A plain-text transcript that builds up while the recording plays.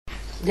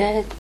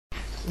Yeah,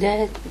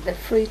 they're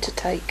free to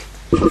take.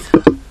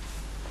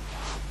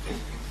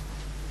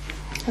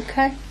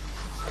 Okay.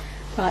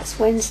 Right, it's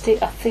Wednesday,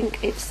 I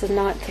think it's the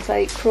 9th of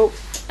April,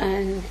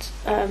 and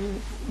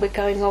we're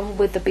going on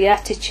with the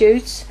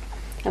Beatitudes,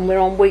 and we're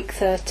on week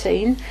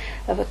 13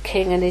 of a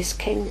king and his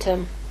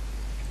kingdom.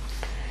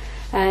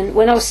 And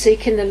when I was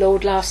seeking the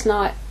Lord last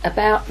night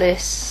about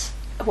this,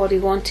 what he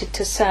wanted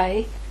to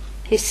say,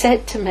 he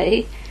said to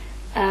me,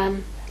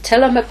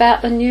 tell them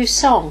about the new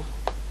song.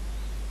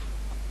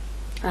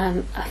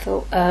 And I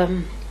thought,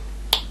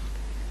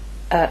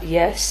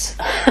 yes.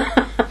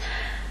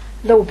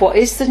 Lord, what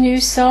is the new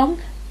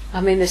song?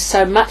 I mean, there's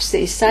so much that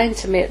he's saying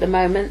to me at the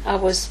moment. I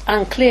was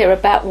unclear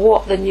about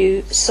what the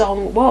new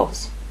song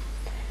was,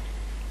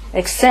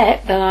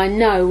 except that I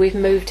know we've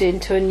moved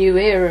into a new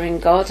era in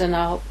God,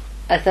 and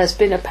there's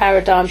been a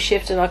paradigm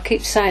shift, and I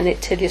keep saying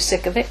it till you're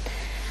sick of it,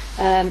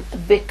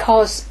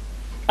 because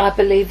I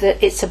believe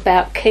that it's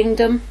about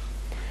kingdom,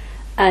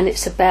 and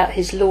it's about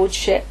his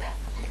lordship,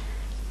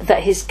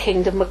 that his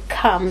kingdom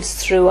comes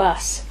through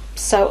us.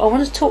 So I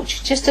want to talk to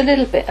you just a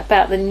little bit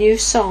about the new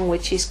song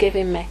which he's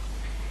giving me.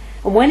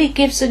 And when he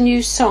gives a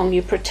new song,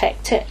 you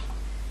protect it,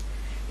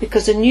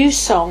 because a new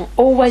song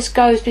always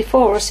goes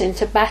before us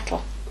into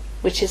battle,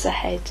 which is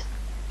ahead.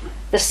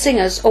 The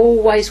singers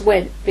always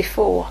went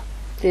before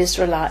the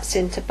Israelites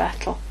into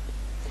battle,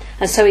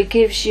 and so he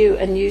gives you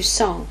a new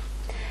song.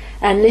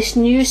 And this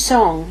new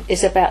song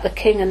is about the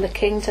king and the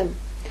kingdom,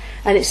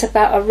 and it's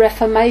about a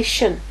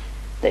reformation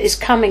that is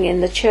coming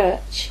in the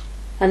church.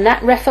 And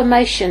that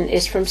reformation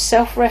is from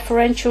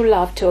self-referential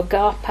love to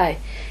agape,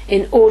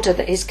 in order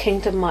that his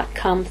kingdom might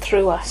come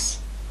through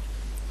us.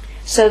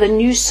 So the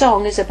new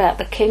song is about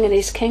the king and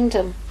his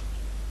kingdom.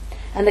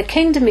 And the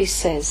kingdom, he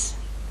says,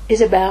 is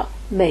about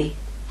me.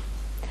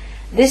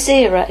 This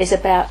era is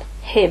about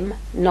him,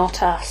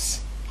 not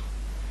us.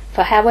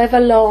 For however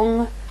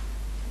long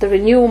the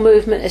renewal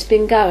movement has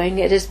been going,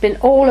 it has been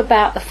all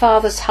about the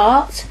Father's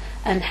heart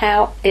and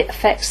how it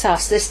affects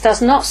us. This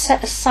does not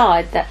set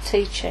aside that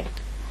teaching.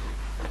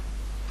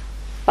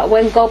 But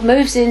when God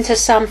moves into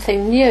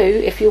something new,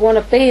 if you want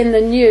to be in the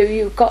new,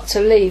 you've got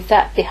to leave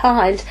that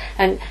behind,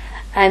 and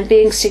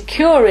being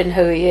secure in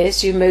who he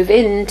is, you move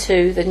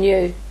into the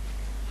new.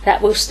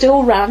 That will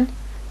still run,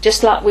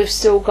 just like we've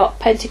still got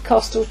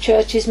Pentecostal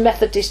churches,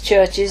 Methodist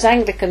churches,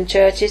 Anglican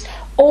churches.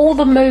 All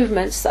the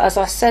movements that, as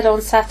I said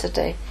on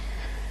Saturday,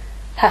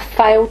 have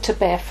failed to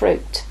bear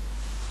fruit.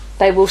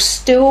 They will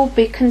still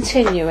be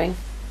continuing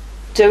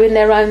doing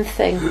their own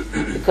thing,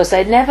 because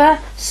they never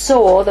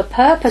saw the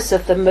purpose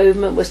of the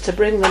movement was to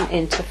bring them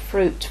into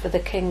fruit for the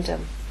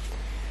kingdom.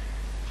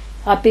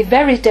 I'd be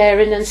very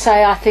daring and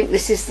say I think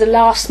this is the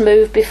last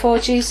move before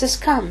Jesus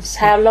comes.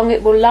 How long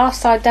it will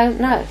last, I don't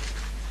know.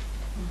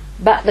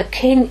 But the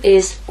king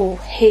is all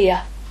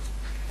here.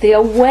 The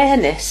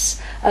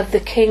awareness of the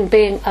king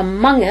being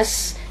among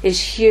us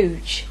is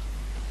huge.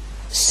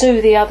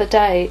 Sue the other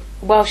day,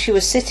 while she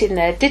was sitting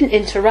there, didn't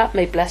interrupt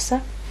me, bless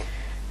her,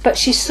 but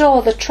she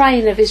saw the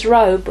train of his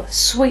robe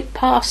sweep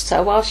past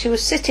her while she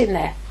was sitting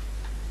there.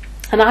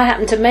 And I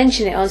happened to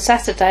mention it on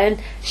Saturday,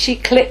 and she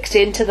clicked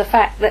into the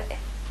fact that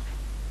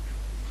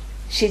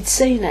she'd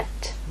seen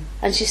it.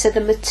 And she said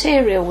the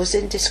material was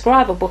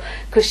indescribable,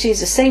 because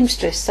she's a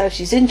seamstress, so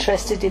she's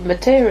interested in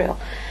material.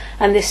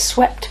 And this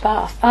swept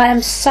past. I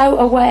am so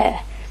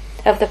aware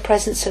of the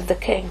presence of the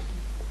king.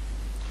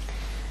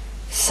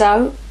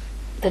 So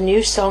the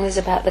new song is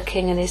about the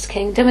king and his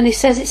kingdom, and he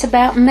says it's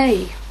about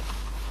me,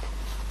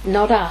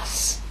 not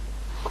us.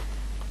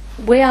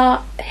 We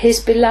are his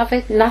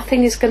beloved.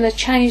 Nothing is going to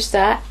change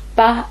that,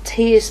 but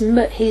he's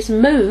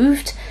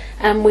moved,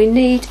 and we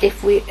need,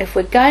 if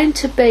we're going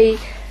to be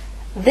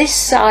this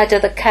side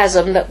of the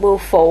chasm that will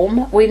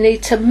form, we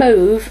need to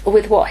move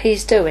with what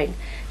he's doing,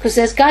 because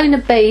there's going to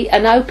be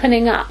an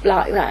opening up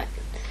like that.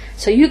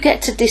 So you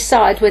get to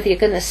decide whether you're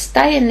going to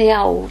stay in the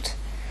old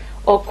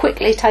or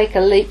quickly take a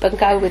leap and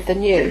go with the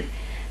new,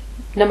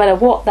 no matter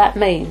what that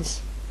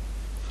means.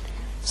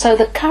 So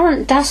the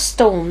current dust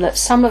storm that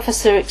some of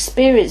us are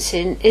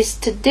experiencing is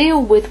to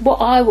deal with what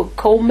I would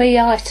call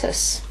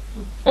me-itis.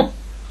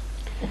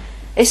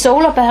 It's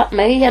all about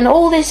me, and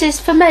all this is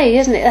for me,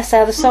 isn't it? That's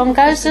how the song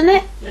goes, isn't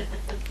it?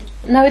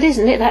 No, it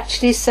isn't. It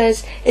actually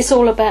says it's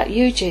all about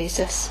you,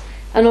 Jesus,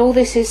 and all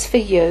this is for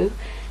you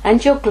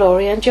and your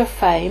glory and your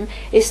fame.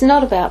 It's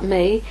not about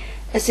me,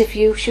 as if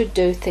you should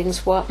do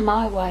things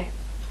my way.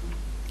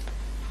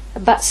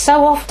 But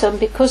so often,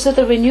 because of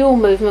the renewal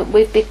movement,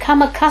 we've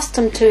become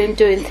accustomed to him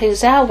doing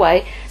things our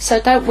way, so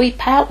don't we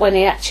pout when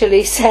he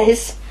actually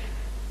says,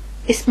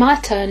 it's my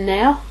turn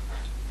now.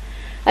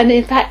 And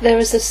in fact there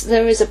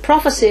is a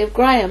prophecy of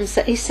Graham's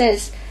that he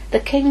says, the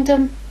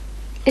kingdom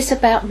is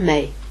about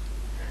me.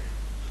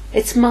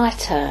 It's my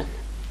turn.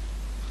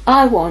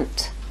 I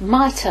want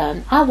my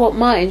turn. I want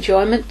my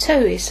enjoyment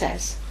too, he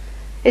says.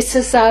 It's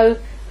as though,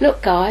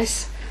 look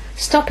guys,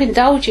 stop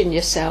indulging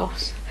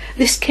yourselves.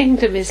 This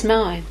kingdom is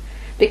mine.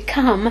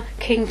 Become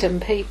kingdom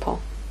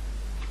people.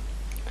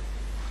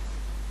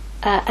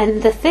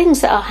 and the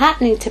things that are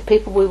happening to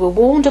people, we were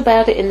warned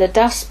about it in the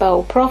Dust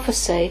Bowl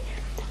prophecy,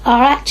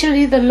 are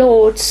actually the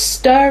Lord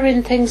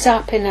stirring things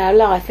up in our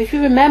life. If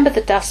you remember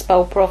the Dust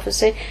Bowl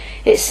prophecy,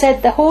 it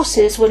said the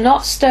horses were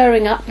not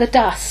stirring up the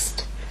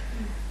dust,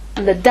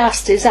 and the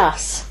dust is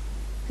us.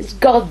 It's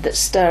God that's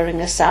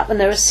stirring us up, and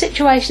there are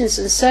situations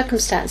and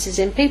circumstances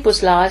in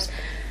people's lives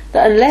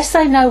that unless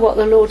they know what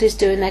the Lord is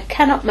doing, they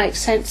cannot make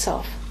sense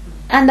of.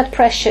 And the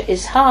pressure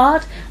is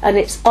hard, and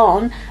it's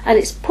on, and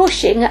it's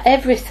pushing at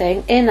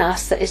everything in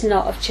us that is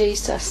not of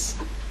Jesus.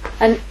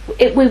 And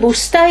we will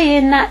stay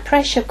in that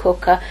pressure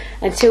cooker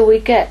until we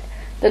get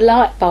the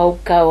light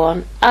bulb go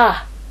on.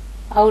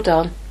 Hold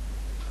on,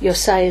 you're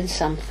saying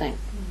something.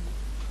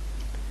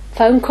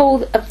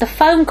 The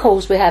phone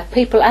calls we have,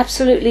 people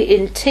absolutely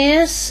in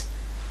tears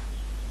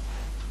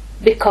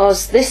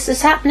because this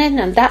is happening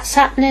and that's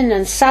happening,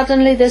 and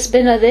suddenly there's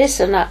been a this,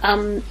 and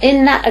I'm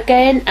in that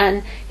again,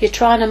 and you're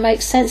trying to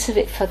make sense of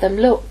it for them.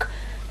 Look,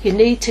 you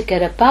need to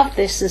get above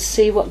this and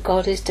see what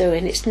God is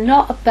doing. It's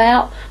not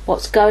about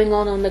what's going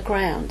on the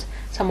ground.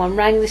 Someone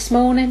rang this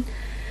morning.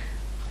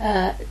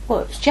 It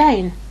was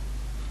Jane.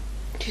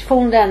 She's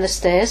fallen down the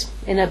stairs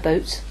in her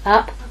boots,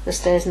 up the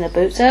stairs in her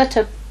boots, hurt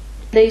her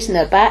knees and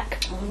her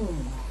back.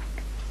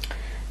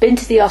 Been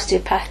to the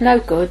osteopath,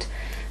 no good.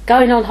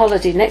 Going on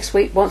holiday next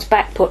week, wants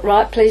back put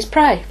right, please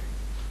pray.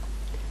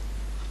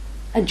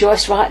 And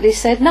Joyce rightly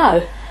said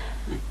no.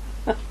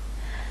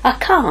 I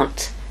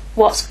can't.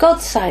 What's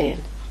God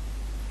saying?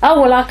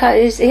 Oh, well,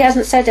 he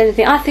hasn't said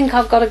anything. I think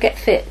I've got to get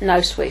fit.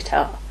 No,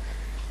 sweetheart.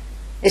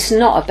 It's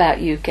not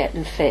about you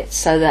getting fit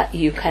so that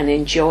you can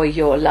enjoy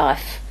your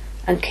life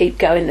and keep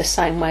going the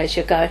same way as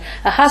you're going.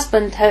 A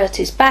husband hurt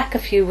his back a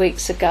few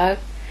weeks ago.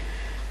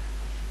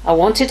 I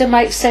wanted to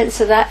make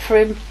sense of that for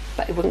him,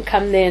 but he wouldn't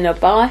come near nor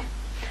by.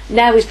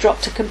 Now he's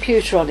dropped a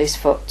computer on his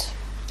foot.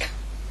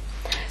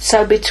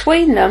 So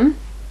between them,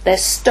 they're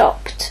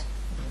stopped.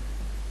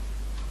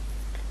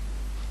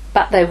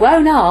 But they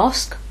won't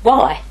ask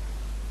why.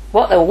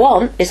 What they'll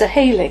want is a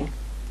healing.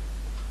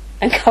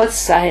 And God's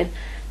saying,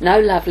 no,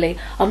 lovely,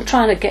 I'm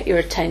trying to get your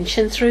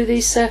attention through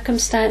these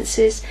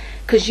circumstances,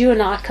 because you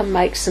and I can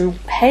make some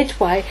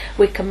headway,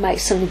 we can make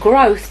some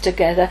growth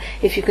together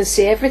if you can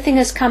see everything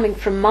is coming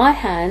from my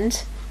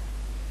hand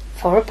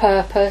for a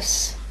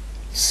purpose.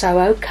 So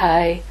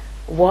okay,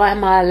 why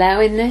am I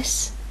allowing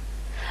this?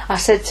 I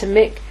said to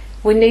Mick,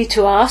 we need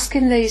to ask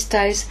in these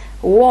days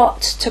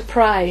what to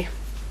pray.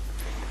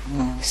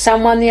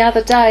 Someone the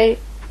other day,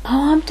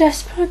 I'm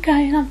desperate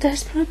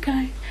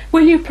again.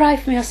 Will you pray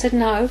for me? I said,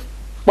 no.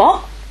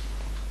 What?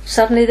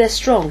 Suddenly they're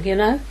strong, you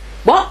know.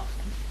 What?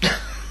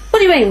 What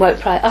do you mean won't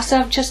pray? I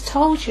said, I've just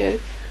told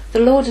you. The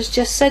Lord has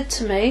just said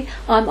to me,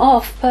 I'm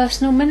off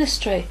personal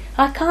ministry.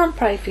 I can't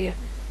pray for you.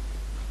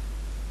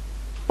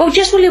 Well,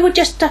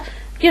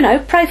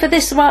 pray for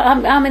this. Right,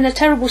 I'm in a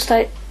terrible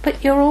state.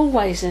 But you're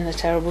always in a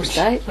terrible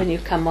state when you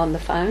come on the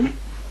phone.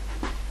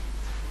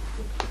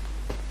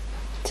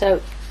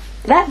 So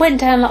that went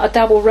down like a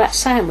double rat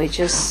sandwich,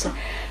 as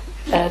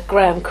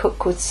Graham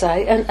Cook would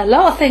say. And a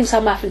lot of things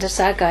I'm having to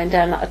say are going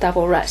down like a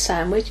double rat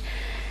sandwich.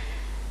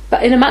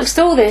 But in amongst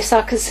all this,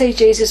 I can see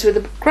Jesus with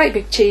a great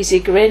big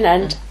cheesy grin,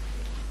 and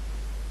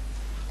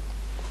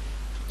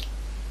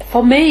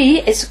for me,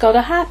 it's got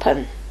to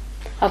happen.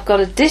 I've got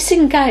to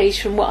disengage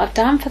from what I've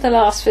done for the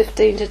last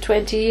 15 to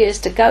 20 years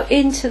to go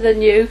into the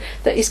new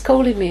that He's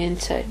calling me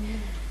into.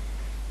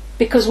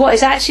 Because what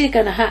is actually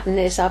going to happen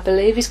is, I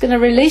believe, He's going to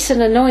release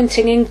an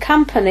anointing in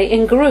company,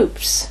 in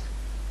groups.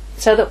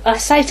 So that I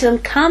say to them,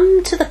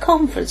 come to the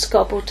conference,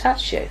 God will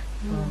touch you.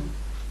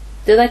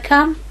 Do they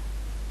come?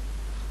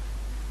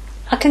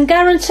 I can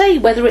guarantee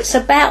whether it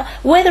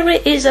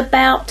is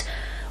about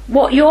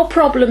what your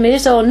problem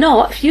is or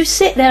not, if you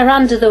sit there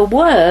under the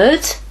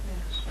Word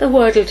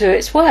will do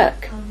its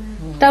work.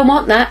 Don't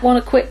want that, want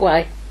a quick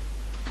way.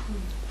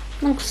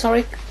 I'm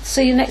sorry,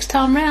 see you next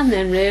time round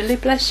then, really,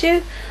 bless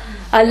you.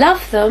 I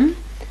love them,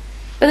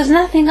 but there's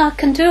nothing I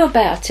can do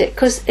about it,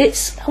 because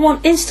I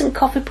want instant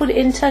coffee, put it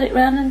in, turn it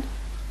round, and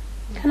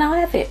can I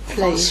have it,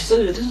 please? Fast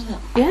food, isn't it?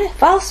 Yeah,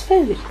 fast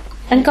food.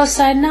 And God's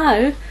saying,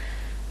 no,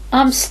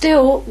 I'm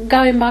still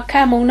going by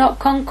camel, not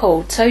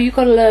Concord, so you've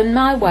got to learn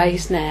my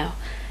ways now.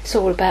 It's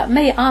all about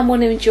me. I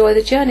want to enjoy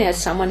the journey. I had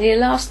someone here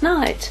last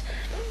night.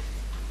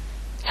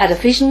 Had a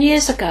vision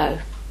years ago.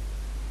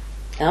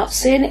 Not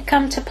seeing it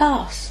come to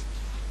pass.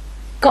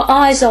 Got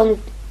eyes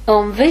on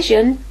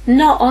vision,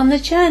 not on the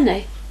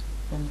journey.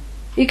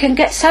 You can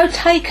get so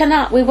taken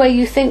up with where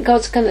you think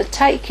God's going to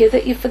take you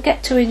that you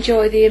forget to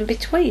enjoy the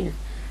in-between.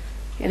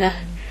 You know.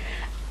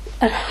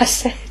 And I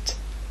said,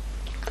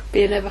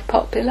 being ever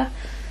popular,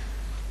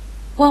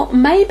 well,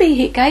 maybe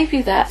He gave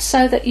you that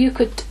so that you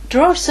could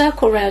draw a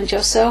circle around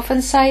yourself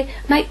and say,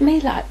 make me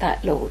like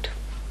that, Lord.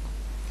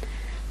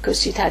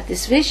 Because you'd had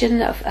this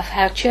vision of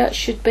how church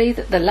should be,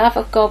 that the love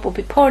of God will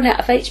be pouring out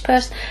of each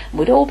person and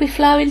we'd all be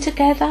flowing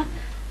together.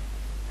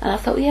 And I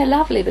thought, yeah,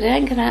 lovely, but it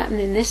ain't going to happen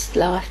in this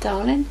life,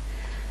 darling.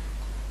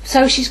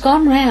 So she's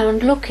gone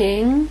round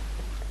looking,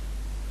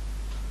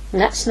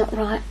 and that's not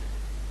right.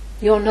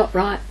 You're not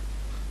right.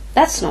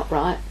 That's not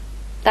right.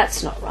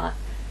 That's not right.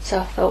 So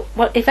I thought,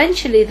 well,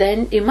 eventually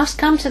then you must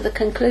come to the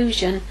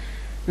conclusion,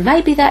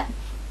 maybe that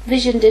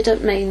vision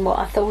didn't mean what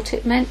I thought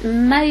it meant.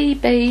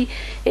 Maybe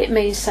it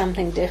means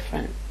something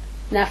different.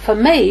 Now for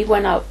me,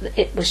 when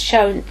it was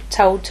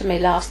told to me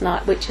last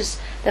night, which is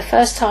the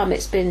first time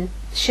it's been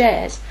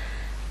shared,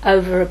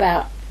 over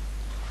about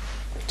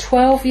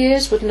 12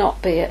 years would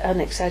not be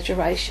an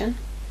exaggeration,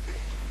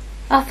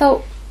 I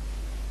thought,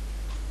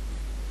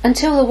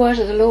 until the word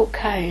of the Lord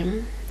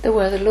came, the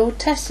word of the Lord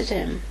tested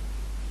him.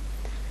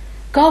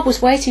 God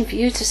was waiting for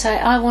you to say,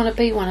 I want to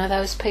be one of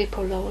those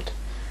people, Lord.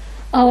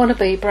 I want to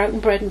be broken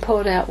bread and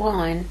poured out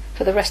wine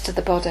for the rest of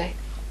the body.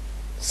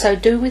 So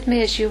do with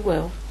me as you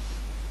will.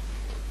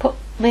 Put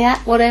me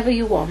at whatever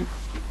you want,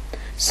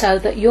 so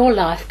that your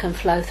life can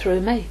flow through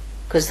me.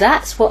 Because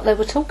that's what they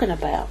were talking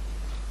about.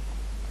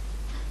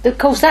 Of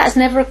course, that has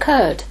never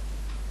occurred.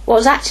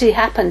 What's actually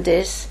happened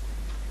is,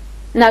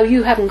 no,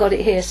 you haven't got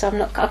it here, so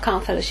I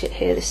can't fellowship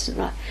here, this isn't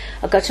right.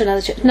 I'll go to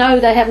another church. No,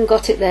 they haven't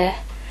got it there.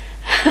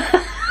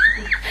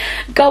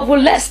 God will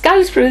let us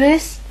go through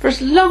this for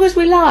as long as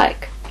we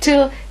like.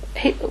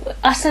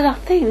 I said, I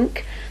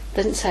think,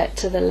 didn't say it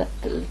to the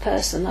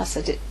person, I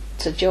said it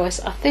to Joyce,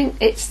 I think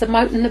it's the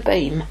mote and the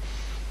beam.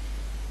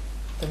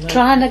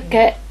 Trying to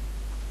get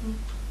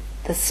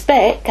the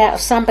speck out of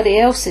somebody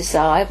else's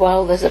eye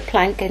while there's a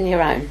plank in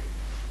your own.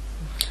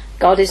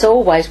 God is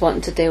always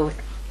wanting to deal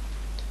with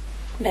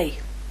me.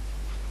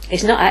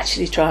 He's not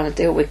actually trying to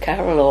deal with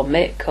Carol or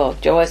Mick or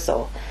Joyce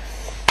or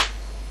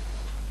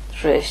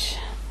Trish.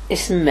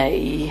 It's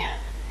me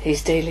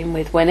he's dealing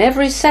with.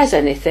 Whenever he says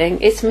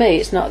anything, it's me,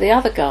 it's not the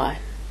other guy.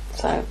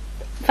 So,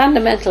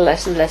 fundamental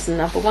lesson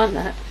number 1,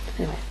 that.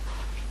 Anyway.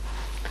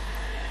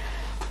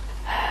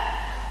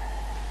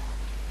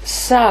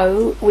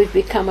 So, we've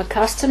become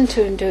accustomed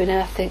to him doing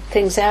our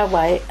things our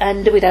way,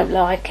 and we don't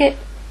like it.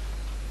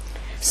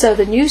 So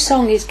the new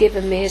song he's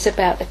given me is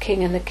about the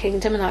King and the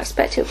Kingdom, and I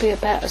expect it'll be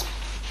about as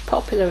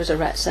popular as a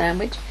rat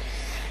sandwich.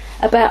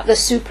 About the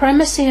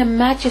supremacy and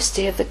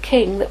majesty of the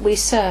King that we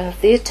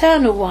serve, the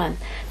Eternal One,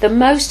 the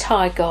Most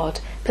High God,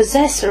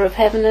 possessor of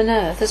heaven and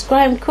earth. As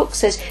Graham Cook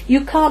says,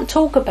 you can't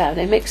talk about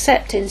him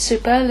except in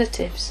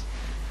superlatives.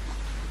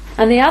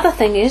 And the other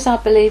thing is, I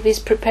believe he's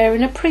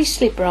preparing a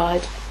priestly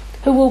bride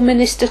who will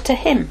minister to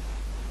him.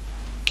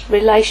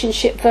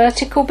 Relationship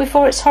vertical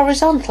before it's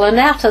horizontal, and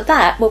out of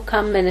that will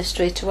come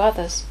ministry to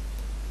others.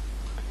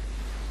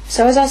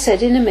 So as I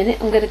said, in a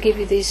minute I'm going to give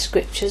you these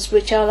scriptures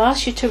which I'll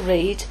ask you to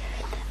read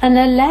and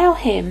allow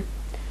him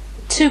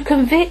to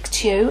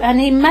convict you, and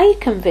he may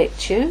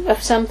convict you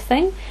of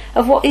something,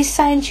 of what he's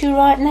saying to you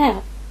right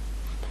now.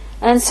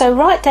 And so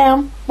write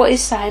down what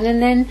he's saying,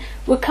 and then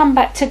we'll come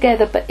back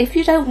together. But if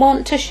you don't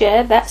want to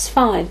share, that's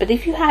fine. But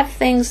if you have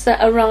things that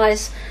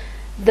arise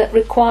that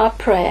require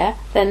prayer,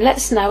 then let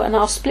us know, and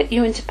I'll split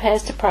you into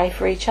pairs to pray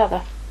for each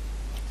other.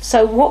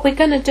 So what we're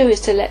going to do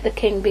is to let the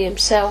King be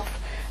himself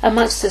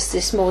amongst us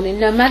this morning,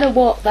 no matter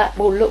what that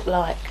will look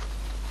like.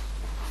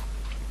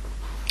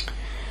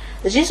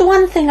 There's just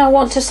one thing I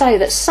want to say,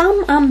 that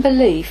some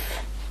unbelief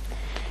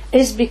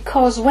is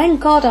because when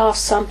God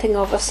asks something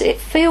of us, it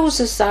feels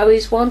as though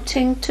he's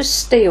wanting to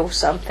steal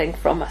something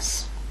from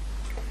us.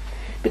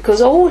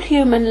 Because all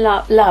human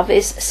love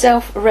is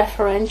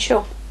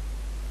self-referential.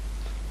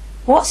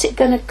 What's it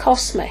going to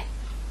cost me?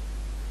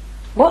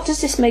 What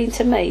does this mean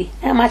to me?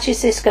 How much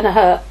is this going to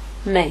hurt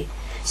me?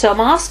 So I'm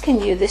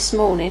asking you this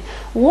morning,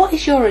 what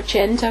is your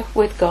agenda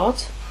with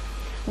God?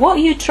 What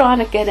are you trying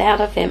to get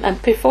out of him?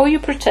 And before you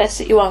protest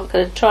that you aren't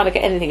going to try to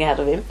get anything out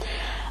of him,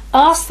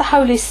 ask the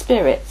Holy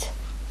Spirit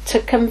to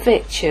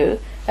convict you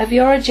of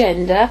your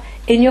agenda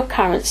in your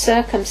current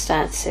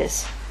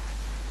circumstances.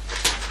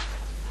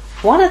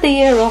 One of the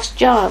Eros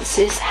giants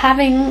is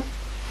having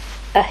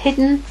a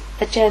hidden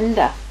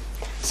agenda.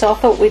 So I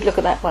thought we'd look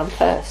at that one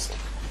first.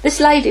 This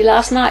lady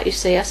last night, you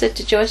see, I said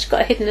to Joyce, she's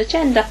got a hidden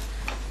agenda.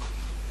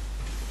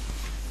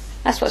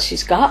 That's what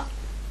she's got.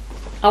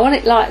 I want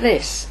it like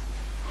this.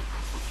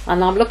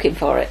 And I'm looking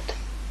for it.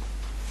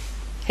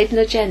 Hidden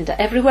agenda.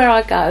 Everywhere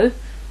I go,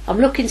 I'm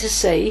looking to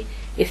see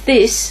if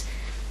this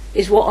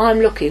is what I'm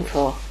looking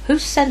for.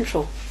 Who's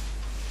central?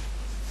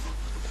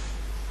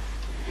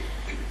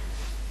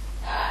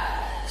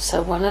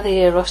 So one of the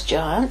Eros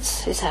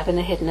giants is having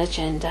a hidden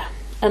agenda.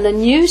 And the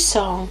new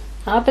song,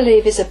 I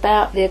believe, is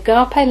about the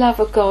agape love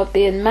of God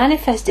being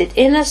manifested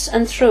in us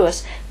and through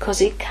us, because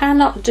he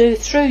cannot do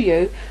through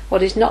you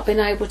what he's not been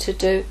able to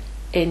do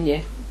in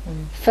you.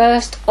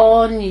 First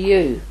on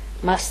you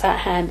must that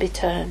hand be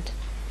turned.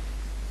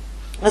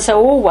 And so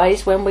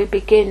always when we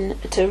begin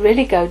to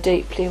really go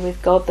deeply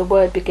with God, the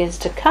word begins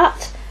to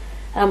cut,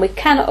 and we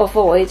cannot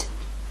avoid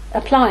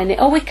applying it.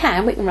 Or we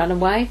can run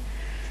away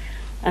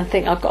and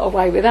think, I've got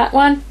away with that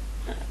one,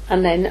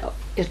 and then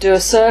you do a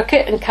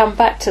circuit and come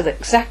back to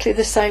exactly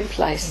the same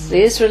place.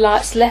 The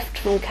Israelites left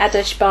from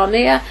Kadesh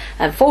Barnea,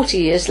 and 40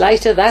 years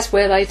later that's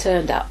where they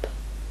turned up.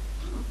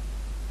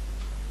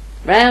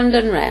 Round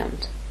and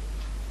round.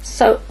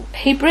 So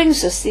he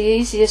brings us the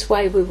easiest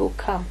way we will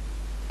come.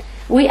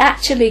 We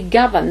actually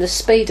govern the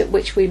speed at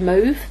which we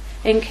move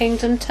in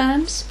kingdom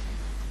terms.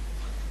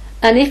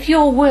 And if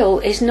your will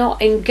is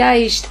not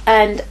engaged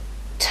and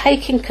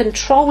taking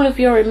control of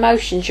your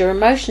emotions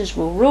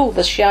will rule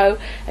the show,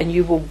 and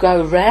you will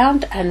go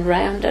round and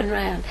round and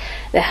round.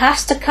 There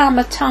has to come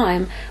a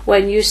time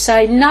when you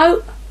say,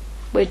 no,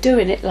 we're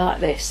doing it like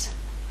this.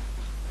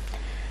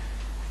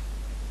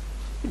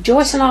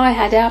 Joyce and I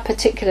had our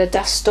particular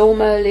dust storm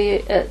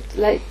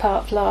late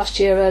part of last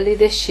year, early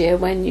this year,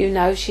 when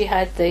she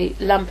had the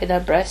lump in her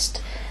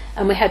breast,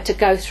 and we had to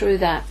go through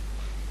that.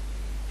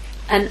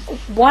 And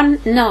one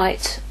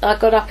night I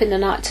got up in the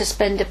night to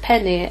spend a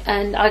penny,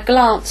 and I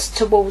glanced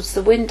towards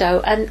the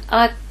window and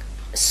I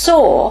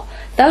saw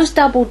those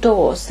double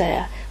doors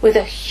there with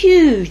a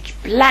huge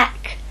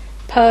black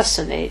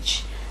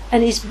personage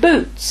and his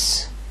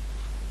boots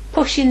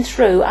pushing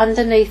through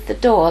underneath the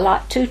door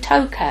like two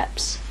toe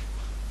caps.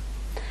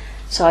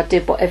 So I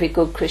did what every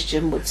good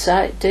Christian would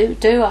say,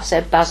 do. I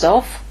said, buzz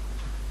off.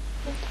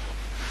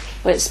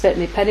 Went to spend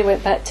my penny,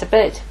 went back to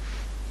bed.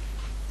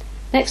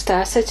 Next day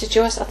I said to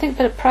Joyce, I think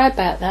we better pray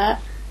about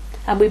that.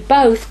 And we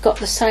both got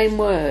the same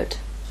word,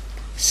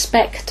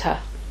 spectre.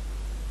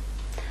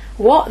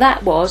 What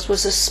that was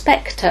a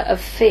spectre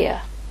of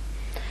fear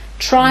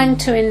trying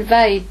to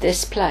invade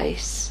this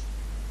place.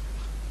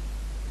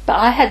 But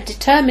I had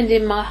determined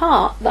in my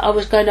heart that I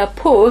was going to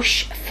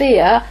push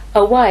fear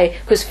away,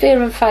 because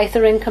fear and faith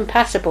are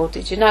incompatible.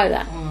 Did you know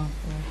that?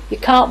 You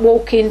can't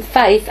walk in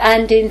faith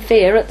and in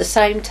fear at the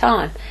same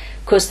time,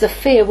 because the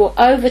fear will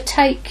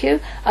overtake you,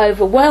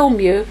 overwhelm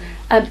you,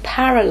 and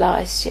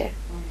paralyse you.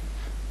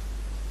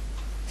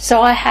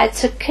 So I had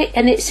to kick,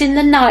 and it's in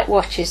the night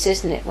watches,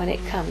 isn't it, when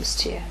it comes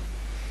to you.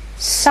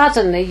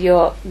 Suddenly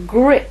you're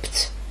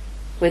gripped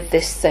with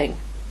this thing.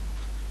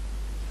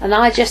 And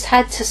I just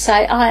had to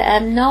say, I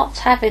am not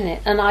having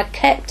it. And I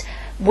kept,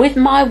 with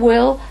my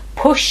will,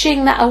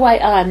 pushing that away.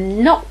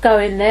 I'm not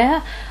going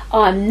there.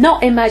 I'm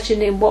not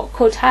imagining what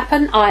could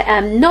happen. I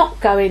am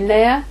not going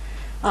there.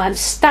 I'm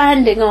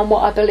standing on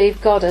what I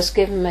believe God has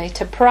given me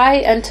to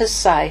pray and to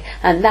say,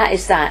 and that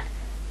is that.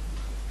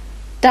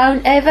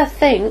 Don't ever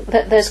think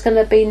that there's going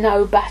to be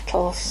no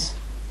battles,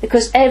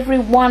 because every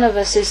one of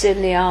us is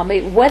in the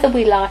army, whether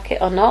we like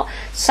it or not.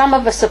 Some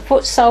of us are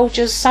foot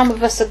soldiers, some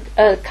of us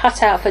are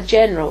cut out for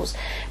generals.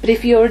 But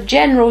if you're a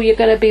general, you're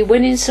going to be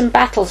winning some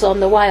battles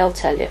on the way, I'll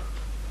tell you.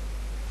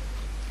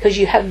 Because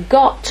you have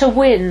got to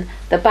win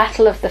the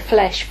battle of the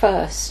flesh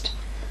first,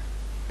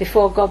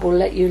 before God will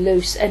let you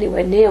loose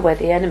anywhere near where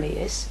the enemy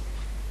is.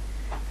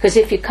 Because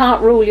if you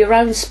can't rule your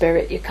own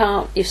spirit,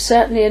 you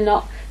certainly are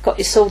not got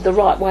your sword the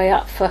right way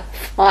up for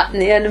fighting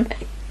the enemy.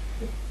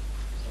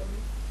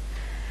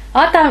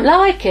 I don't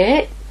like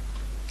it.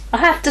 I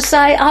have to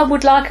say, I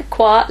would like a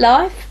quiet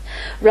life.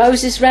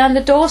 Roses round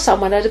the door.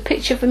 Someone had a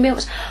picture for me. It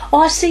was,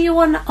 I see you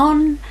on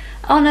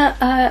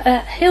a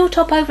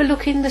hilltop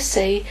overlooking the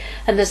sea,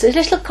 and there's a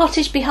little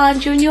cottage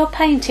behind you and you're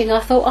painting. I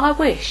thought, I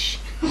wish.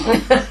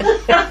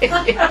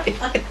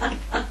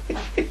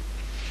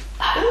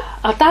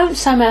 I don't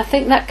somehow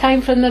think that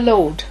came from the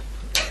Lord.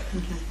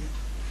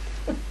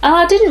 And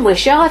I didn't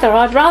wish either.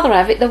 I'd rather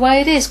have it the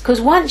way it is, because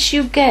once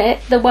you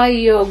get the way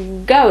you're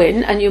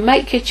going and you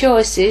make your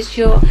choices,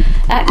 you're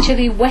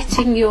actually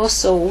whetting your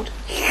sword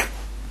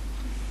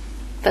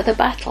for the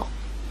battle.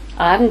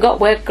 I haven't got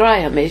where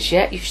Graham is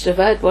yet. You should have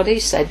heard what he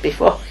said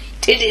before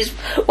he did his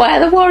Way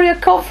of the Warrior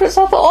conference.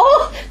 I thought,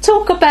 oh,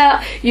 talk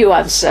about you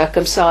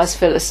uncircumcised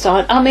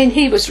Philistine. I mean,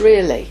 he was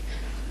really.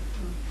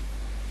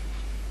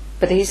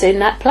 But he's in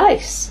that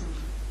place.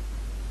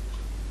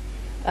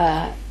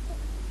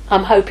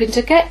 I'm hoping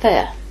to get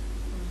there,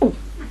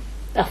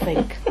 I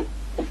think.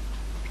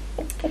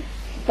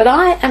 But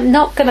I am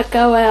not going to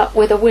go out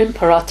with a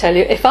whimper, I'll tell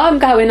you. If I'm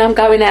going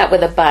out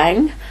with a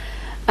bang.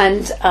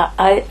 And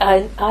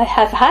I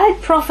have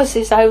had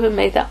prophecies over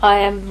me that I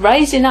am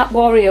raising up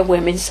warrior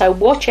women, so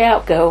watch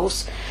out,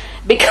 girls,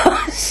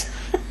 because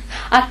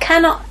I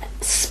cannot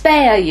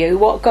spare you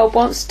what God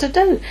wants to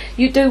do.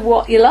 You do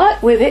what you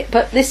like with it,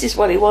 but this is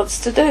what he wants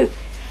to do.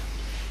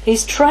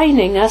 He's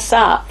training us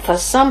up for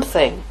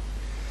something,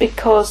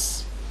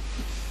 because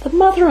the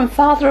mother and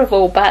father of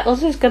all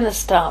battles is going to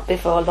start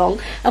before long,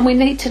 and we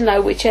need to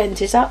know which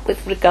end is up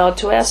with regard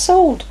to our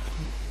sword,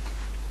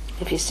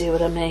 if you see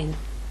what I mean.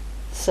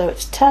 So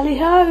it's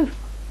tally-ho.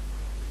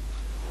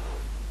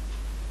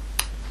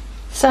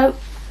 So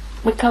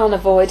we can't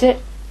avoid it.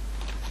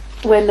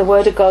 When the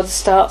Word of God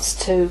starts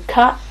to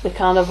cut, we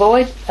can't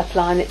avoid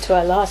applying it to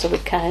our lives, or we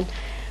can.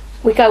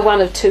 We go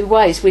one of two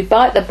ways. We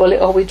bite the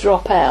bullet or we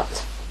drop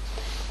out.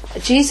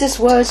 Jesus'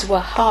 words were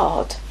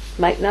hard.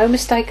 Make no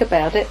mistake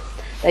about it.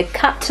 They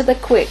cut to the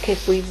quick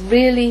if we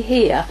really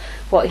hear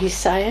what he's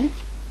saying.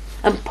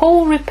 And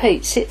Paul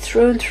repeats it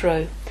through and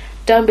through.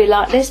 Don't be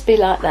like this, be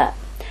like that.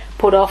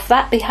 Put off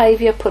that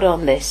behaviour, put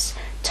on this.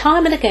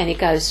 Time and again he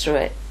goes through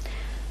it.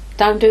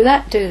 Don't do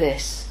that, do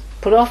this.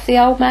 Put off the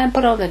old man,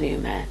 put on the new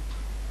man.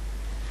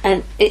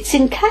 And it's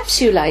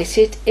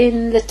encapsulated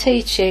in the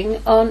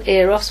teaching on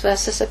Eros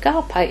versus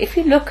Agape. If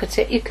you look at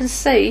it, you can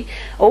see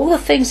all the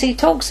things he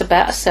talks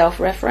about are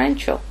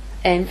self-referential.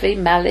 Envy,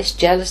 malice,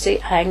 jealousy,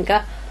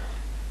 anger,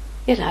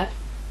 You know,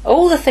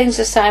 all the things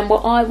are saying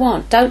what I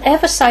want. Don't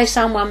ever say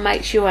someone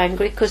makes you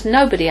angry, because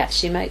nobody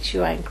actually makes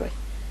you angry.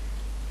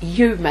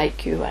 You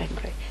make you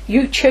angry.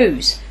 You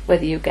choose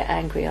whether you get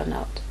angry or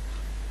not.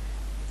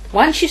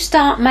 Once you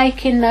start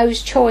making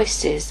those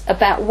choices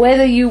about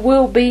whether you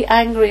will be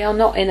angry or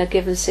not in a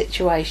given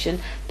situation,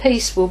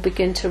 peace will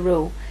begin to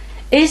rule.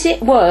 Is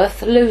it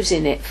worth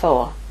losing it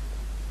for?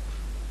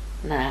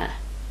 Nah.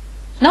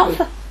 Not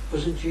for...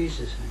 Wasn't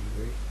Jesus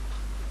angry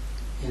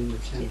in the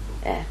temple?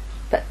 Yeah.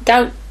 But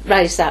don't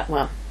raise that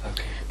one.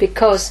 Okay.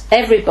 Because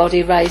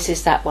everybody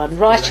raises that one.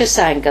 Righteous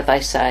anger,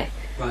 they say.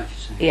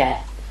 Righteous anger.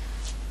 Yeah.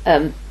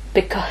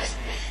 Because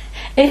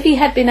if he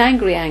had been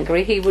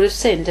angry, he would have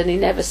sinned, and he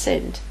never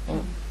sinned.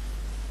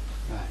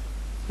 Right.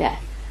 Yeah.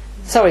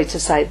 Sorry to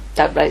say,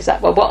 don't raise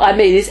that one. What I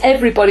mean is,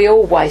 everybody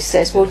always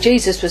says, well,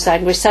 Jesus was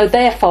angry, so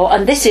therefore,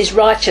 and this is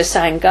righteous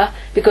anger,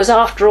 because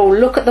after all,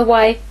 look at the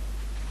way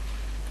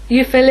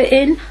you fill it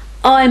in.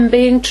 I'm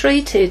being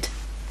treated.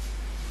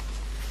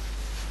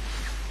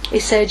 He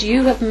said,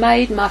 you have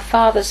made my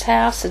father's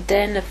house a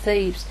den of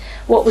thieves.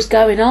 What was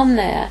going on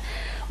there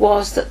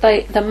was that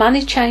the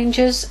money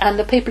changers and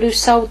the people who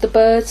sold the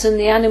birds and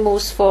the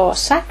animals for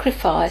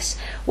sacrifice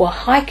were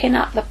hiking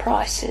up the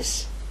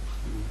prices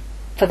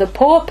for the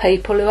poor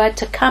people who had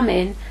to come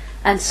in,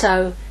 and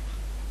so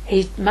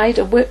he made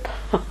a whip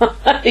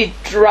and he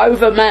drove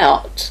them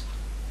out.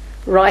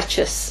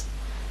 Righteous.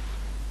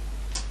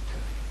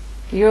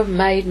 You have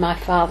made my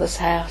father's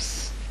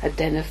house a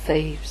den of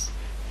thieves.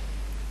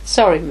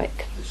 Sorry,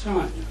 Mick. It's all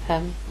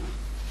right.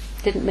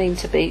 Didn't mean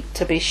to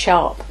be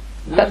sharp,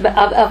 but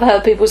I've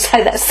heard people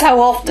say that so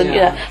often. Yeah.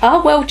 You know,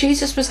 oh well,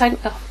 Jesus was angry.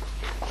 Oh.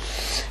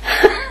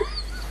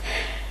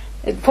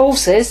 Paul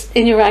says,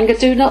 "In your anger,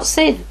 do not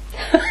sin."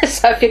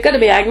 So if you're going to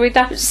be angry,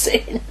 don't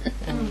sin.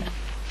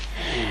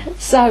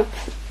 So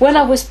when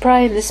I was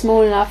praying this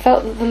morning, I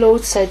felt that the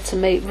Lord said to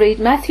me, read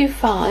Matthew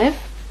 5,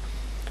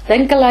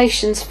 then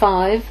Galatians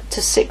 5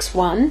 to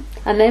 6:1,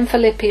 and then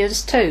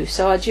Philippians 2.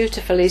 So I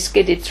dutifully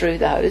skidded through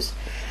those.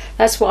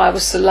 That's why I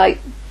was so late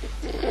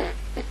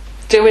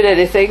doing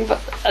anything,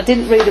 but I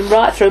didn't read them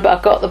right through, but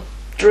I got the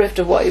drift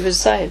of what he was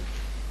saying.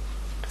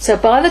 So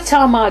by the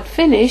time I'd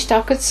finished,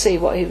 I could see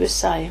what he was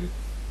saying.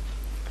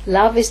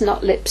 Love is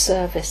not lip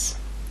service.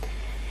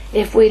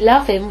 If we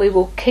love him, we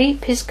will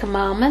keep his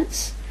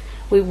commandments.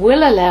 We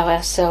will allow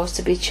ourselves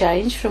to be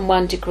changed from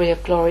one degree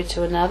of glory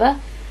to another.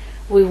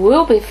 We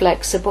will be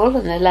flexible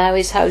and allow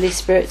his Holy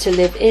Spirit to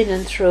live in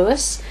and through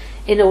us,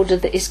 in order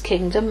that his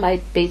kingdom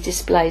may be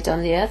displayed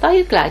on the earth. Are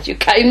you glad you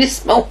came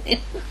this morning?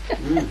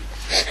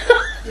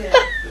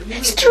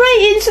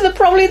 Straight into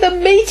probably the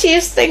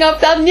meatiest thing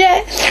I've done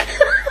yet.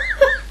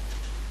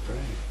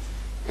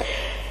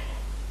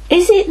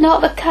 Is it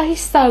not the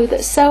case, though,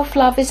 that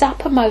self-love is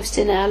uppermost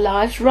in our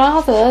lives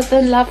rather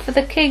than love for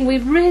the King? We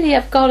really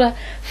have got to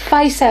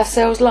face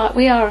ourselves like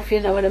we are, if you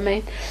know what I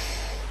mean.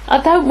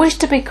 I don't wish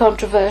to be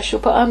controversial,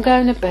 but I'm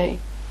going to be.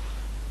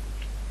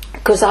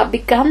 Because I've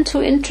begun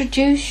to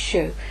introduce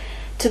you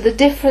to the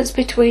difference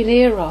between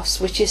eros,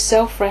 which is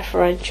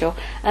self-referential,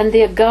 and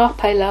the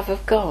agape love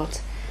of God.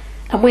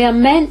 And we are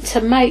meant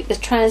to make the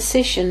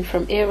transition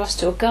from eros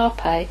to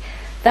agape.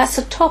 That's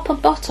the top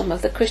and bottom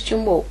of the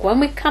Christian walk.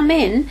 When we come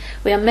in,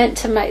 we are meant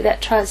to make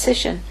that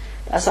transition.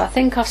 As I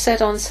think I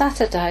said on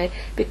Saturday,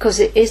 because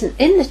it isn't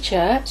in the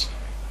church,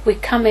 we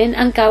come in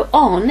and go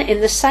on in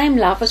the same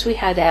love as we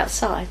had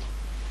outside.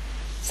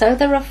 So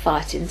there are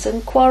fightings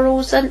and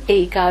quarrels and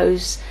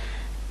egos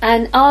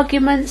and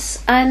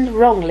arguments and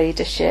wrong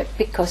leadership,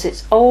 because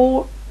it's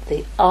all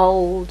the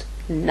old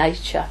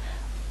nature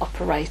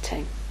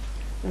operating.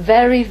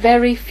 Very,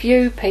 very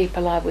few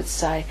people, I would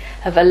say,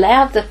 have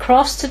allowed the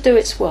cross to do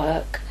its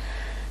work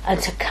and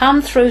to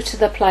come through to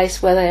the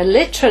place where they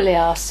literally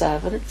are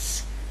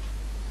servants,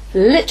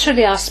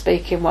 literally are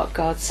speaking what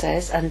God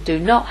says, and do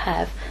not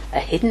have a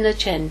hidden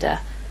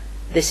agenda.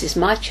 This is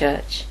my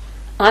church.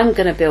 I'm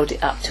going to build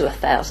it up to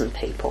 1,000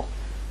 people.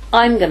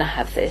 I'm going to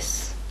have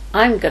this.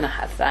 I'm going to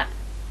have that.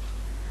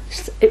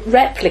 It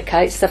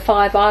replicates the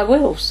 5 I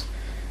wills.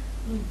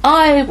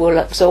 I will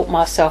exalt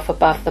myself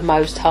above the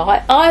Most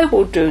High. I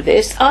will do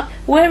this.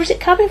 Where is it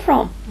coming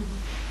from?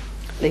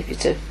 Leave you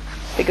to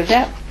figure it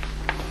out.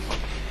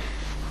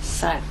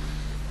 So,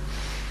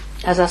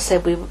 as I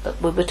said, we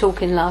were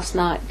talking last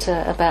night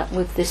about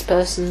with this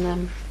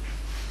person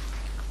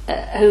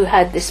who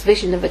had this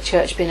vision of a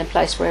church being a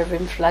place where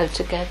everything flowed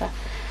together,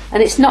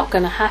 and it's not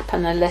going to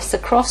happen unless the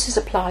cross is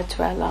applied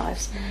to our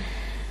lives.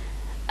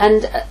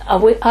 And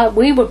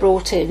we were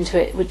brought into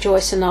it with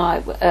Joyce and I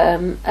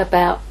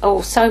about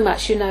so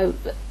much,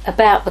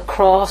 about the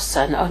cross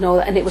and all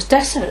that, and it was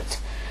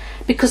desolate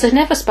because they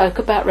never spoke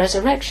about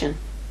resurrection.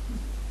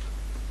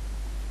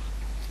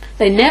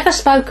 They never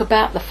spoke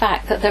about the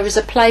fact that there is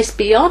a place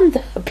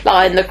beyond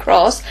applying the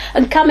cross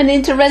and coming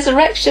into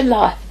resurrection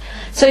life.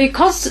 So you're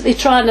constantly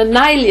trying to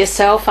nail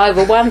yourself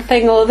over one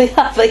thing or the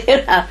other,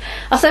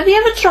 I said, have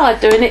you ever tried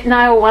doing it?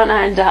 Nail one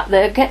hand up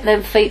there, get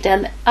them feet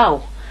down there.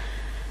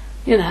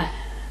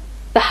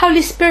 The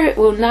Holy Spirit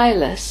will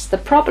nail us. The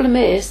problem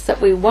is that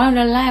we won't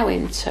allow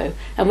him to.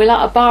 And we're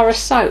like a bar of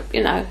soap,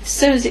 you know. As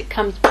soon as it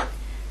comes,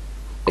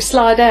 we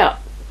slide out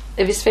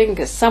of his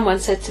fingers. Someone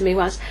said to me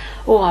once,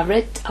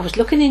 I was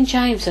looking in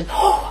James and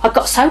I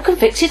got so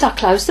convicted I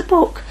closed the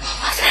book.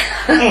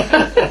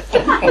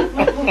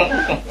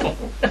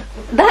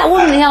 That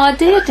wasn't the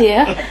idea,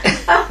 dear.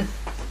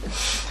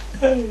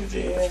 Oh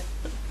dear.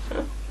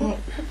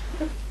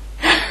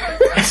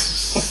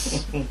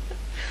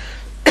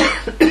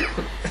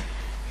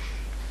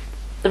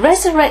 The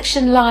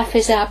resurrection life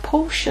is our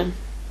portion.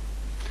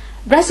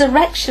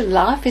 Resurrection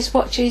life is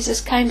what Jesus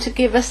came to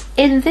give us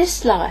in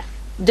this life.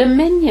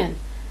 Dominion.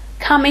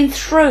 Coming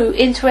through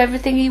into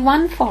everything he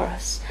won for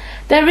us.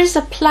 There is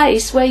a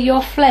place where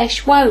your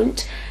flesh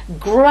won't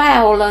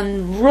growl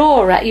and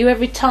roar at you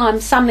every time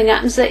something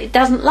happens that it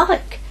doesn't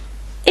like.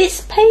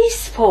 It's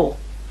peaceful.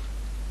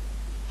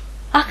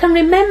 I can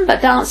remember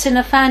dancing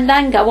a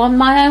fandango on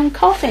my own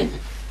coffin.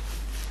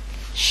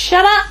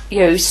 Shut up,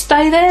 you.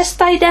 Stay there,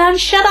 stay down,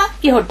 shut up,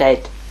 you're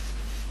dead.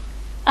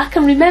 I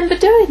can remember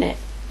doing it.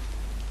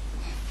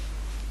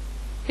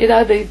 You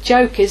know, the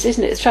joke is,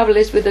 isn't it, the trouble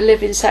is with the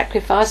living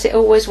sacrifice, it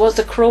always was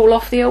to crawl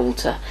off the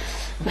altar.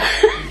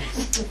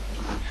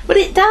 But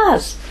it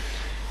does.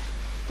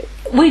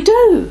 We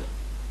do.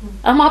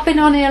 I've been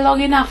on here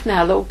long enough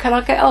now, Lord, can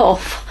I get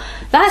off?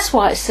 That's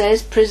why it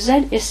says,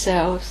 present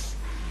yourselves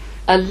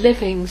a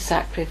living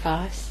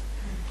sacrifice.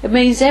 It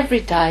means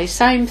every day,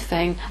 same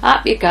thing.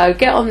 Up you go,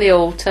 get on the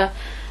altar,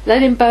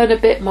 let him burn a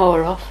bit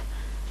more off.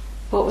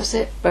 What was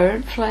it?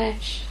 Burnt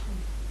flesh.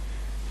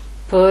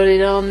 Put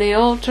it on the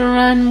altar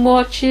and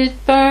watch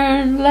it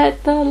burn.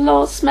 Let the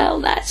Lord smell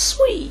that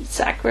sweet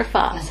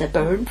sacrifice of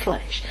burnt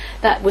flesh.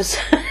 That was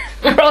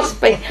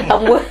Crosby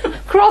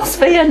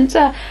and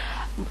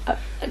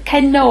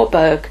Ken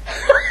Norberg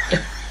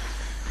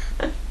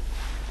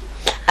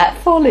at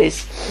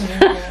Follies.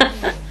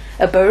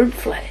 A burnt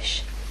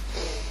flesh.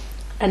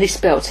 And he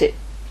spelt it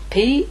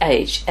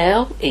P-H-L-E-S-C-H,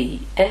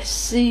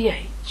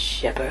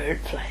 a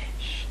burnt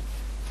flesh.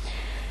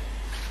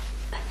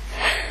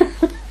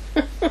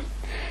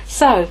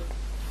 So,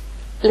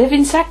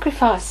 living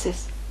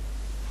sacrifices.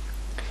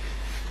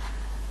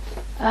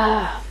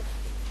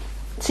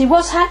 See,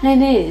 what's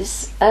happening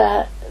is,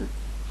 and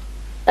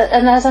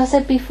as I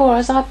said before,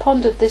 as I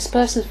pondered this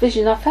person's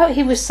vision, I felt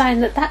he was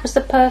saying that was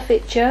the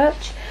perfect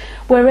church,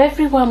 where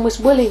everyone was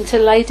willing to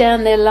lay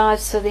down their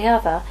lives for the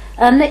other,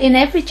 and that in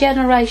every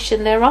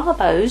generation there are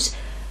those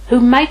who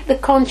make the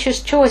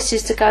conscious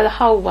choices to go the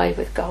whole way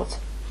with God,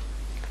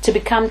 to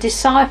become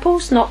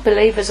disciples, not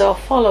believers or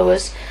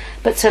followers,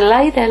 but to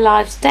lay their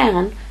lives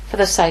down for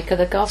the sake of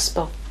the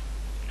gospel.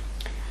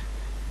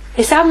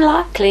 It's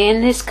unlikely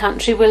in this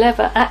country we'll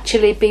ever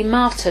actually be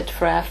martyred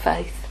for our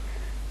faith,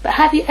 but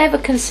have you ever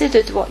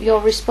considered what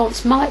your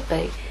response might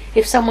be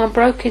if someone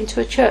broke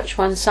into a church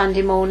one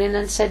Sunday morning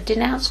and said,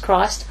 denounce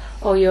Christ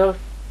or you're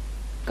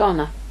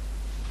goner?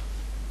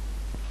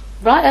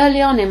 Right early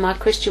on in my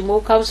Christian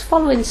walk I was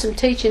following some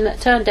teaching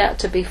that turned out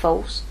to be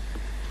false,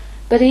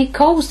 but he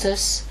caused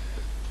us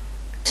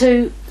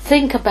to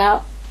think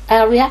about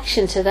our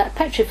reaction to that.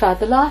 Petrified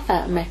the life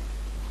out of me.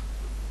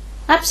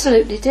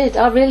 Absolutely did.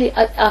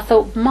 I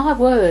thought, my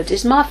word,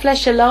 is my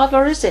flesh alive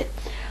or is it?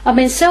 I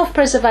mean,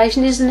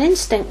 self-preservation is an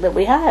instinct that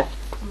we have.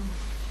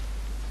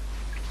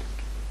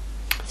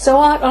 So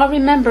I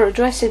remember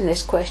addressing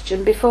this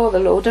question before the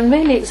Lord and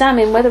really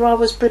examining whether I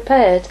was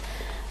prepared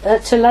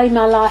to lay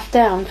my life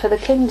down for the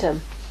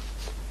kingdom.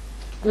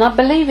 And I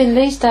believe in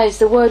these days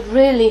the word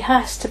really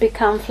has to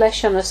become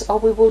flesh on us, or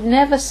we will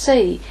never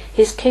see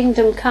his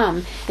kingdom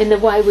come in the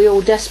way we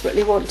all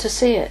desperately want to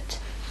see it.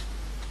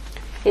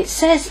 It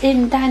says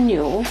in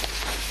Daniel,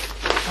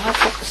 I've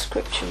got the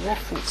scripture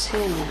reference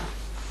here now,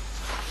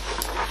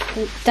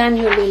 in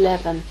Daniel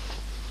 11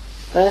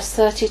 verse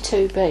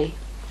 32b,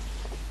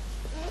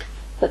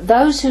 that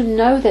those who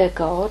know their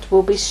God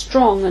will be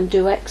strong and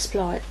do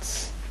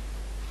exploits,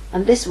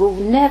 and this will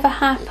never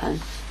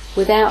happen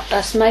without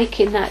us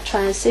making that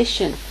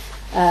transition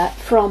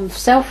from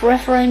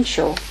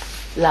self-referential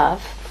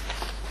love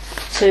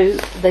to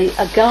the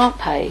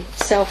agape,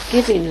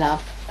 self-giving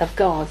love of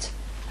God.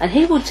 And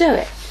he will do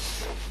it.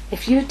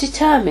 If you're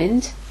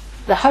determined,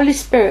 the Holy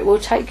Spirit will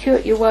take you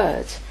at your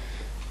word.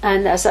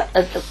 And as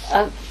a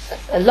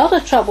lot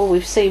of trouble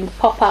we've seen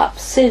pop up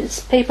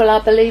since people, I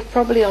believe,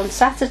 probably on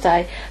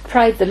Saturday,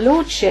 prayed the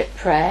Lordship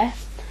prayer.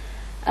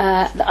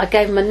 I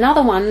gave them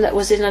another one that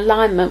was in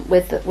alignment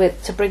with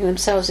to bring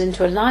themselves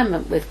into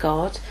alignment with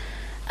God,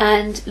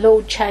 and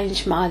Lord,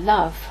 change my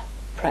love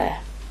prayer.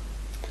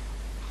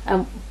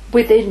 And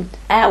within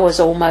hours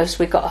almost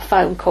we got a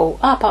phone call,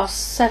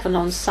 7:30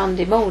 on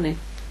Sunday morning.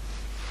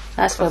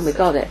 That's when we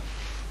got it,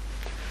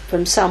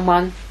 from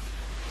someone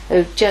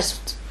who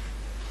just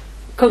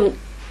couldn't,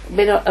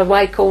 been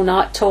awake all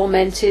night,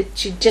 tormented.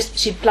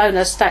 She'd blown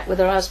her stack with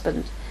her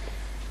husband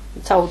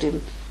and told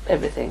him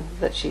everything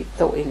that she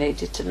thought he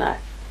needed to know.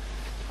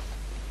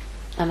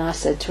 And I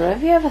said to her,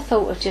 have you ever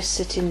thought of just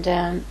sitting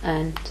down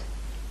and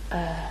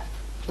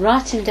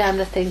writing down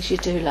the things you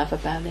do love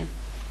about him?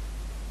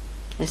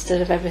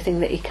 instead of everything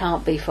that he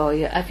can't be for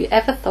you. Have you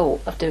ever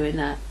thought of doing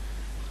that?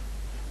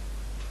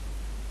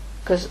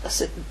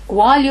 Because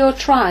while you're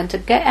trying to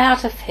get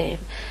out of him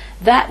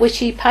that which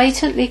he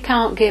patently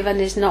can't give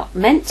and is not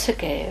meant to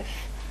give,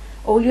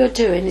 all you're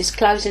doing is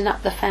closing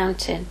up the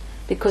fountain,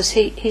 because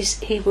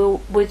he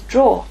will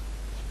withdraw,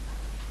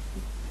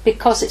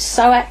 because it's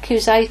so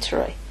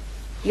accusatory.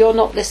 You're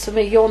not this for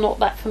me, you're not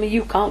that for me,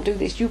 you can't do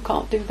this, you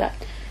can't do that.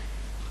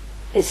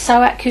 It's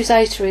so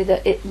accusatory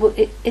that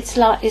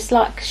it's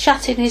like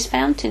shutting his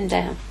fountain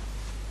down.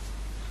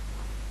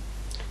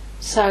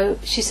 So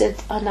she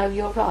said, I know,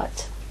 you're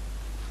right.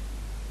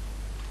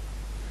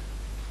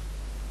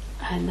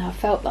 And I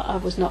felt that I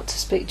was not to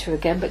speak to her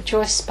again, but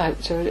Joyce spoke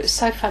to her. It was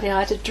so funny. I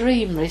had a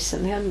dream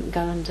recently. I didn't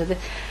go under the...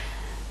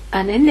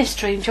 And in this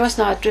dream, Joyce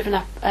and I had driven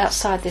up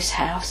outside this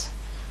house,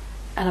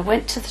 and I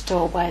went to the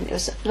doorway, and it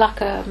was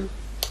like a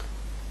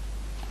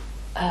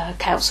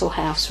council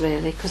house,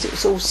 really, because it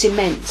was all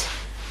cement,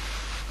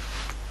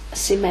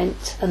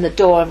 and the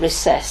door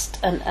recessed,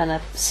 and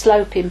a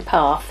sloping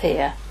path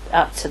here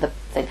up to the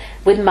thing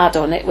with mud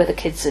on it where the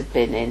kids had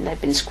been in.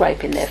 They'd been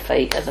scraping their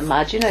feet at the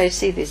mud. You know, you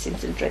see this in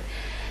the dream.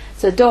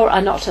 So the door, I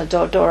knocked on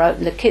the door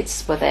opened, the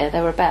kids were there. They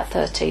were about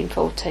 13,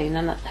 14,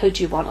 and who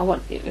do you want? I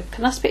want you.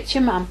 Can I speak to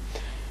your mum?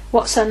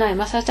 What's her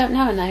name? I said, I don't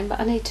know her name, but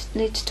I need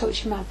to talk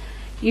to your mum.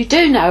 You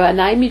do know her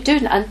name, you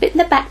do know, and a bit in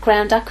the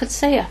background I could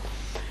see her.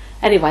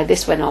 Anyway,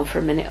 this went on for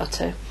a minute or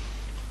two.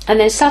 And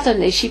then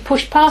suddenly she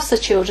pushed past the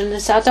children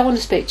and said, I don't want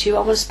to speak to you, I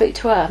want to speak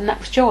to her. And that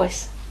was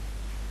Joyce.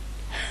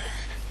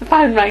 The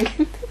phone rang.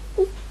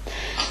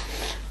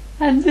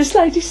 And this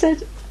lady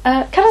said,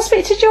 can I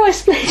speak to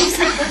Joyce, please?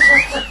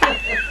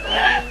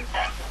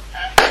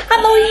 I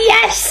thought,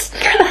 yes!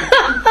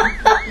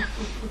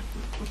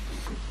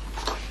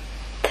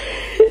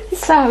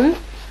 So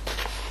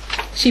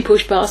she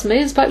pushed past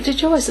me and spoke to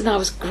Joyce, and I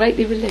was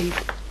greatly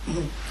relieved,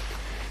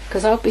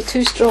 because I'll be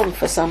too strong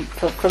for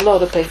a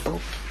lot of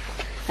people.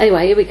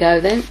 Anyway, here we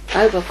go then.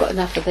 Oh, I've got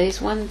enough of these.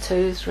 1,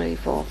 2, 3,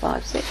 4,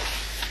 5, 6.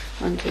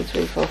 1, 2,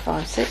 3, 4,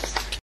 5, 6.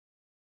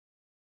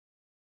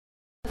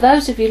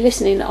 Those of you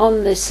listening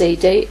on the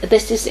CD,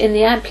 this is in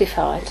the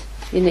Amplified.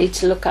 You need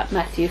to look up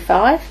Matthew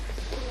 5,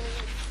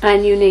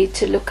 and you need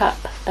to look up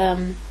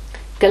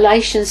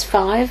Galatians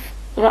 5,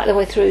 right the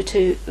way through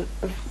to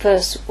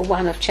verse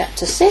 1 of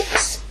chapter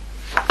 6.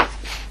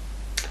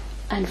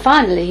 And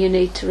finally you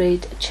need to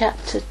read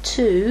chapter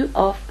 2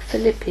 of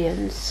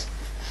Philippians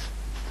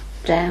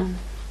down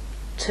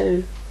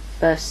to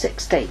verse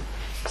 16.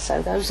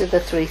 So those are the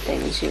 3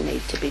 things you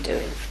need to be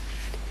doing.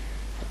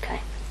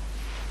 Okay.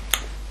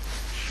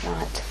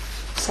 Right.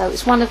 So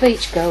it's one of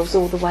each, girls,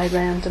 all the way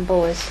round, and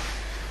boys.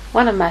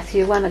 One of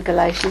Matthew, one of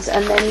Galatians,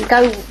 and then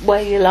go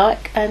where you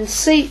like and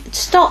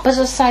stop, as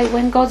I say,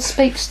 when God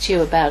speaks to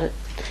you about it.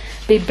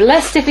 Be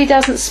blessed if he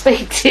doesn't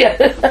speak to you.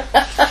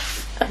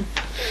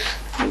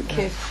 Thank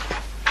you.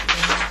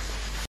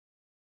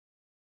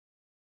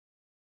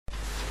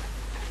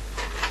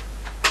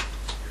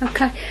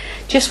 Okay,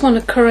 just want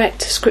to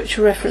correct a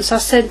scripture reference. I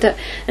said that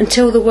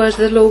until the word of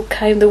the Lord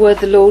came, the word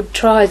of the Lord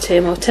tried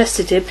him or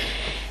tested him,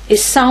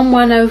 is Psalm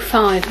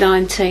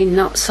 105:19,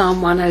 not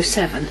Psalm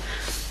 107.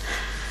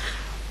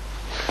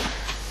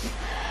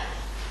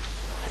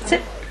 That's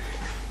it.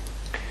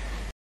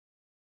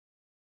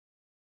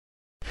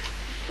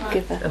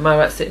 Am I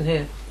right sitting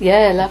here?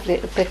 Yeah, lovely.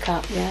 It'll pick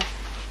up, yeah.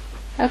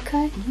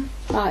 Okay.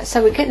 Mm-hmm. Right,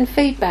 so we're getting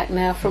feedback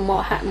now from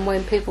what happened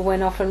when people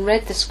went off and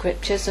read the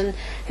scriptures, and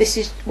this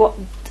is what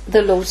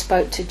the Lord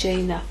spoke to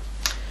Gina.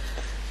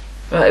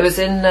 Right, it was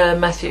in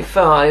Matthew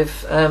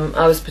 5.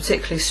 I was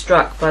particularly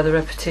struck by the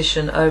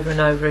repetition over and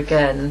over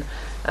again,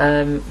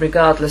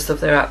 regardless of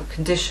their outward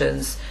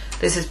conditions.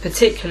 This is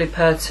particularly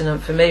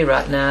pertinent for me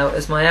right now,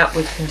 as my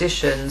outward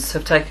conditions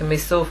have taken me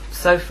so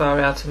far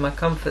out of my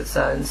comfort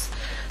zones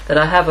that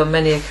I have on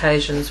many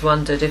occasions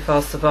wondered if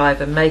I'll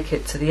survive and make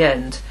it to the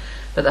end.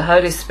 But the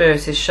Holy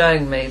Spirit is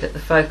showing me that the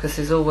focus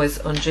is always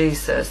on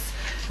Jesus,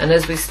 and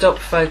as we stop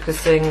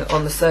focusing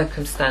on the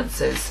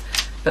circumstances,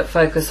 but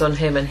focus on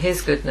him and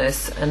his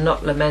goodness, and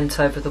not lament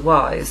over the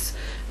whys,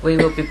 we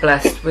will be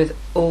blessed with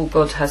all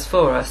God has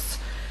for us.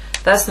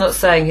 That's not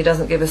saying he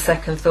doesn't give a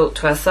second thought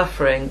to our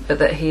suffering, but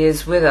that he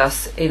is with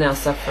us in our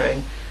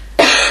suffering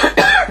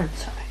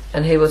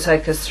and he will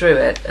take us through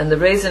it. And the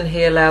reason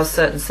he allows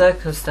certain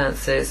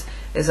circumstances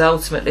is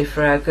ultimately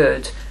for our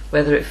good,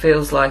 whether it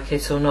feels like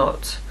it or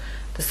not.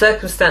 The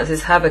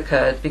circumstances have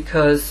occurred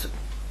because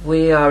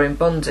we are in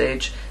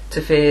bondage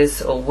to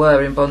fears, or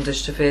were in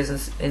bondage to fears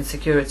and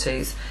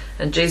insecurities,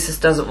 and Jesus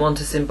doesn't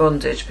want us in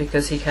bondage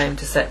because he came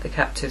to set the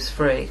captives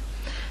free.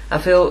 I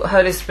feel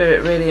Holy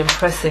Spirit really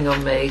impressing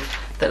on me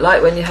that,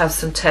 like when you have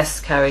some tests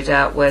carried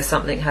out where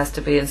something has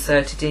to be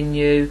inserted in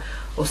you,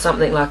 or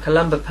something like a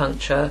lumbar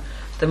puncture,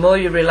 the more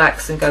you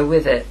relax and go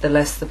with it, the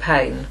less the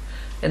pain.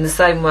 In the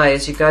same way,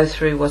 as you go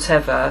through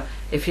whatever,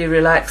 if you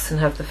relax and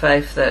have the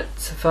faith that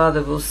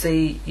Father will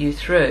see you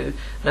through,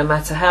 no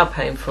matter how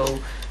painful,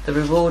 the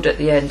reward at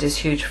the end is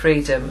huge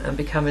freedom and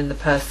becoming the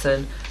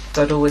person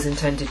God always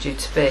intended you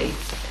to be.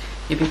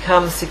 You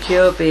become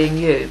secure being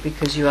you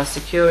because you are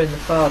secure in the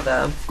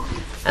Father,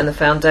 and the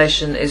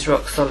foundation is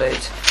rock solid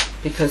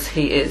because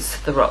He is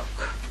the rock.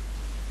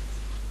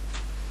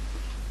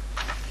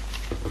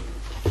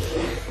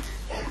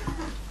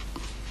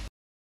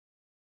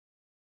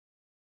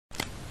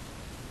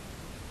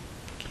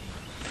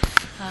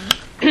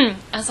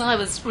 As I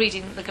was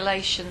reading the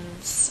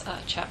Galatians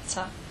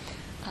chapter,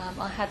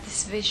 I had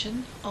this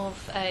vision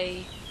of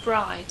a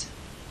bride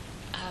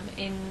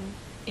in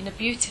a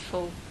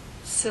beautiful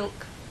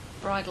silk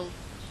bridal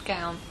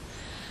gown,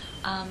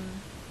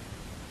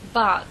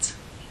 but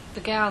the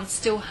gown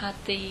still had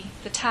the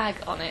tag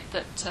on it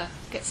that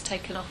gets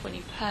taken off when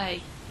you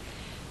pay.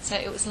 So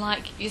it was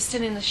like you're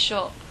still in the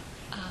shop,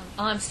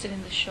 I'm still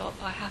in the shop,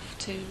 I have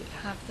to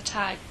have the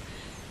tag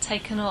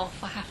taken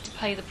off, I have to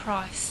pay the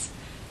price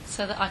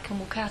so that I can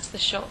walk out of the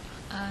shop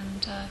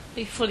and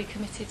be fully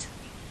committed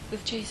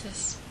with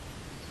Jesus.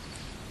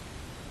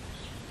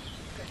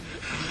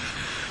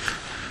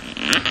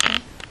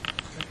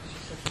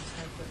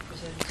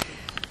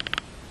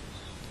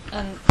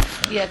 And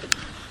yeah, the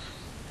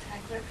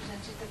tag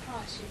represented the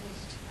price you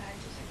needed to pay,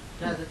 does it?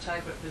 No, the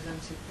tag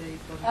represented the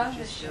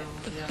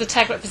bondage. The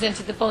tag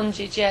represented the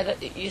bondage,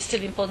 that you're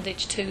still in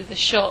bondage to the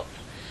shop,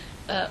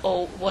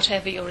 or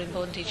whatever you're in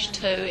bondage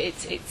to.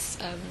 It's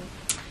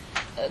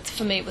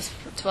for me it was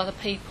to other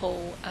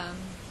people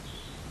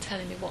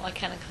telling me what I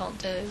can and can't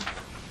do.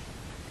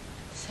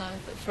 So,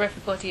 but for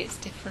everybody it's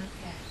different.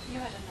 Yeah, you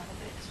had another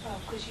bit as well,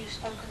 because you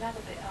spoke another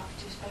bit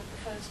after you spoke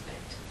the first bit.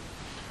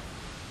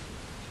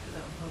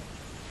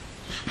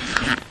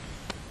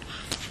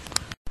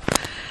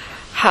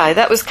 Hi,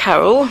 that was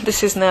Carol.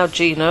 This is now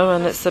Gina,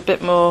 and it's a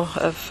bit more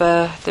of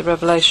the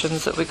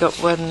revelations that we got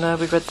when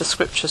we read the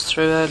scriptures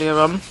through earlier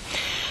on.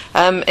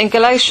 In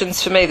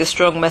Galatians, for me, the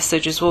strong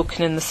message is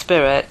walking in the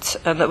Spirit,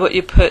 and that what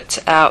you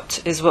put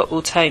out is what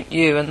will taint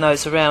you and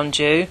those around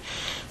you.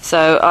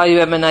 So are you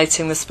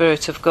emanating the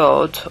Spirit of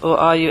God, or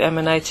are you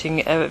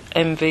emanating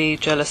envy,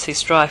 jealousy,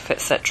 strife,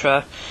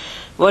 etc.?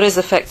 What is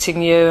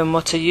affecting you, and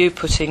what are you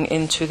putting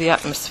into the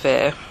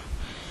atmosphere?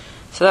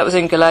 So that was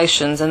in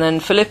Galatians. And then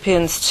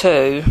Philippians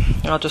 2,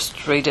 I'll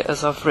just read it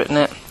as I've written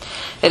it.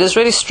 It has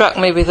really struck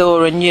me with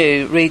awe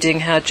anew,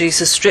 reading how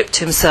Jesus stripped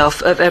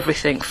himself of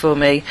everything for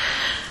me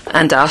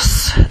and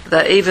us,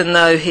 that even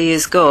though he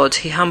is God,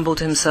 he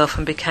humbled himself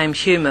and became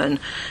human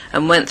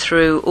and went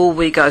through all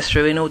we go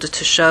through in order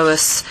to show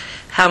us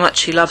how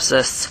much he loves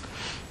us.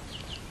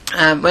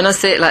 When I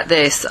see it like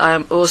this, I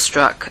am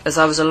awestruck, as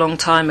I was a long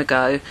time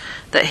ago,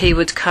 that he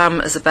would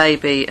come as a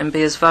baby and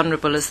be as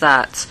vulnerable as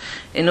that,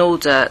 in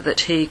order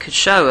that he could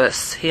show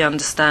us he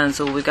understands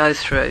all we go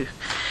through.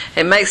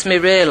 It makes me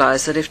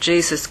realise that if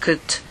Jesus could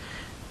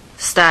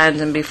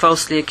stand and be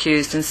falsely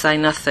accused and say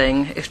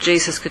nothing, if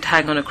Jesus could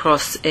hang on a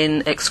cross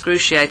in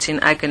excruciating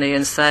agony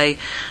and say,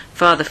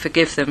 "Father,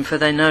 forgive them, for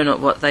they know not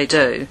what they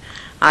do,"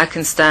 I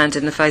can stand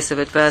in the face of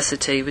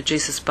adversity with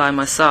Jesus by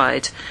my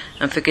side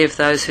and forgive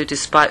those who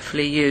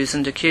despitefully use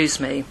and accuse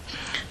me.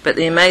 But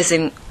the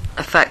amazing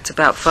fact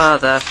about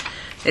Father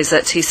is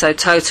that he so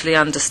totally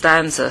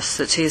understands us,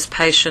 that he is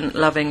patient,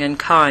 loving and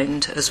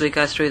kind as we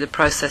go through the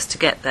process to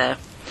get there.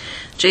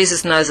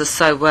 Jesus knows us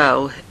so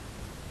well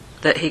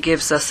that he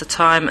gives us a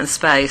time and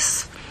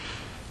space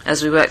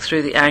as we work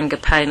through the anger,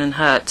 pain and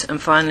hurt,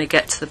 and finally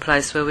get to the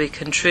place where we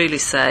can truly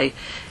say,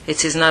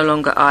 "It is no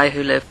longer I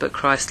who live, but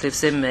Christ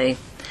lives in me."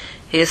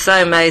 He is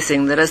so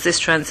amazing that as this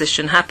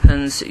transition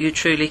happens, you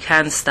truly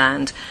can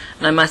stand,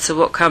 no matter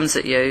what comes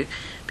at you,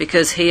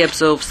 because he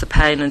absorbs the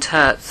pain and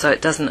hurt so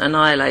it doesn't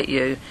annihilate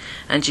you,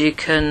 and you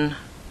can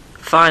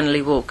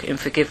finally walk in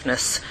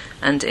forgiveness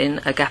and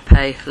in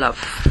agape love.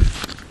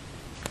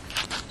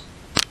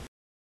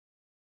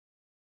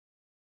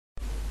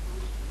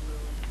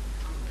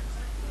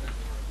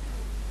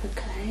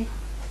 Okay,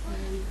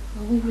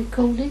 are we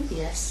recording?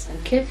 Yes,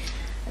 thank you.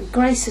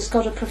 Grace has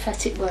got a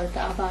prophetic word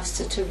that I've asked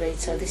her to read,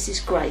 so this is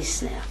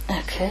Grace now.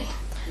 Okay.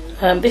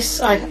 This,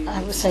 I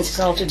was saying, it's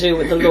all to do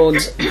with the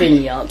Lord's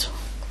vineyard.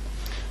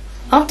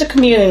 After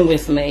communing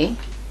with me,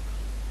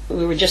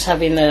 we were just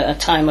having a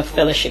time of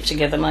fellowship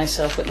together,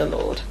 myself with the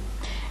Lord.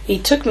 He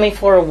took me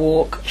for a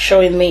walk,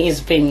 showing me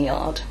his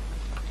vineyard,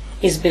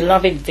 his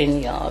beloved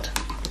vineyard.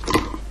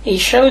 He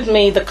showed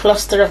me the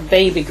cluster of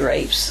baby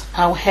grapes,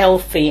 how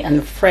healthy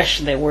and fresh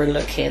they were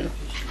looking,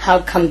 how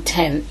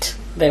content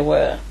they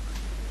were.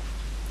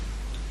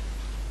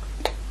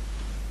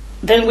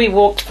 Then we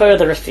walked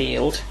further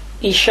afield.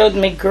 He showed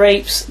me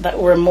grapes that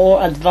were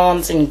more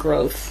advanced in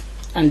growth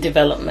and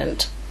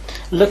development,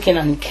 looking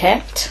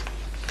unkept,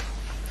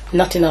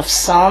 not enough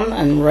sun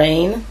and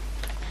rain,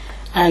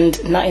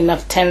 and not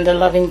enough tender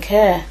loving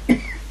care.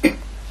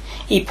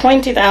 He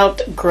pointed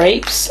out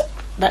grapes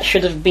that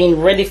should have been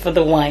ready for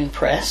the wine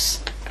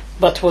press,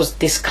 but was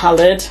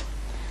discolored,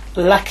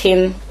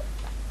 lacking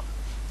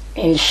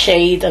in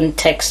shade and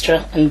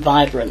texture and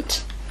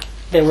vibrant.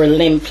 They were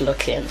limp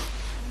looking.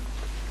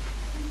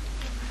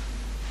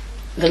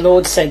 The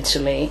Lord said to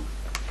me,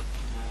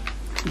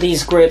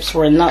 these grapes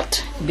were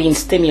not being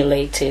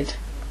stimulated.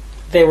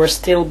 They were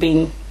still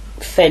being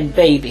fed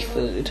baby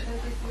food.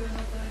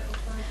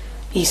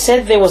 He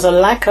said there was a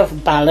lack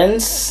of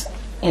balance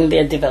in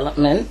their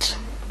development,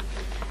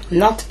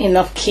 not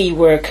enough key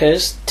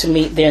workers to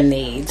meet their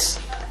needs,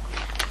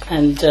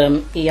 and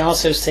he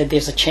also said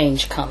there's a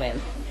change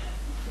coming.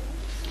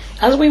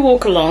 As we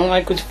walk along,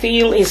 I could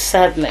feel his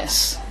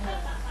sadness.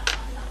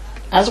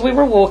 As we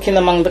were walking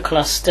among the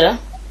cluster,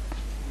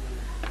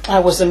 I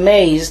was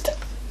amazed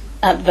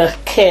at the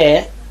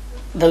care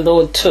the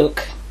Lord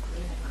took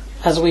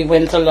as we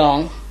went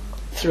along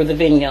through the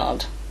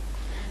vineyard.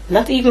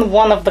 Not even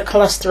one of the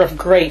cluster of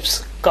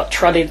grapes got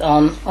trodden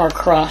on or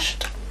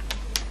crushed.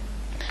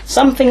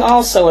 Something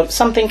else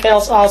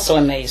also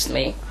amazed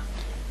me.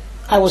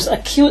 I was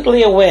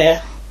acutely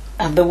aware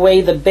of the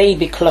way the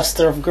baby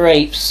cluster of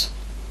grapes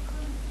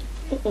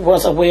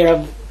was aware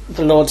of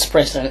the Lord's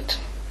presence.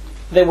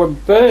 They were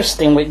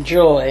bursting with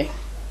joy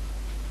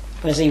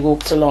as he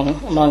walked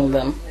along among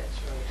them.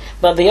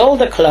 But the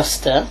older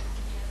cluster,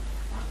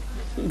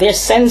 their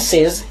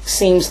senses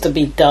seems to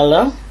be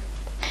duller.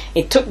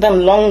 It took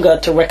them longer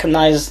to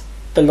recognize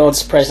the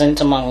Lord's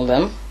presence among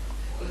them,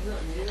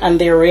 and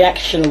their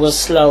reaction was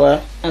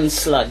slower and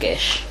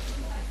sluggish.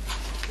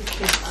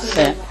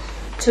 So,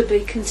 To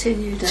be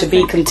continued. to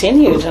be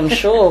continued, I'm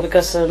sure,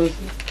 because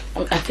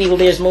I feel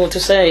there's more to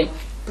say.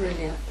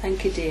 Brilliant.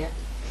 Thank you, dear.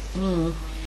 Mm.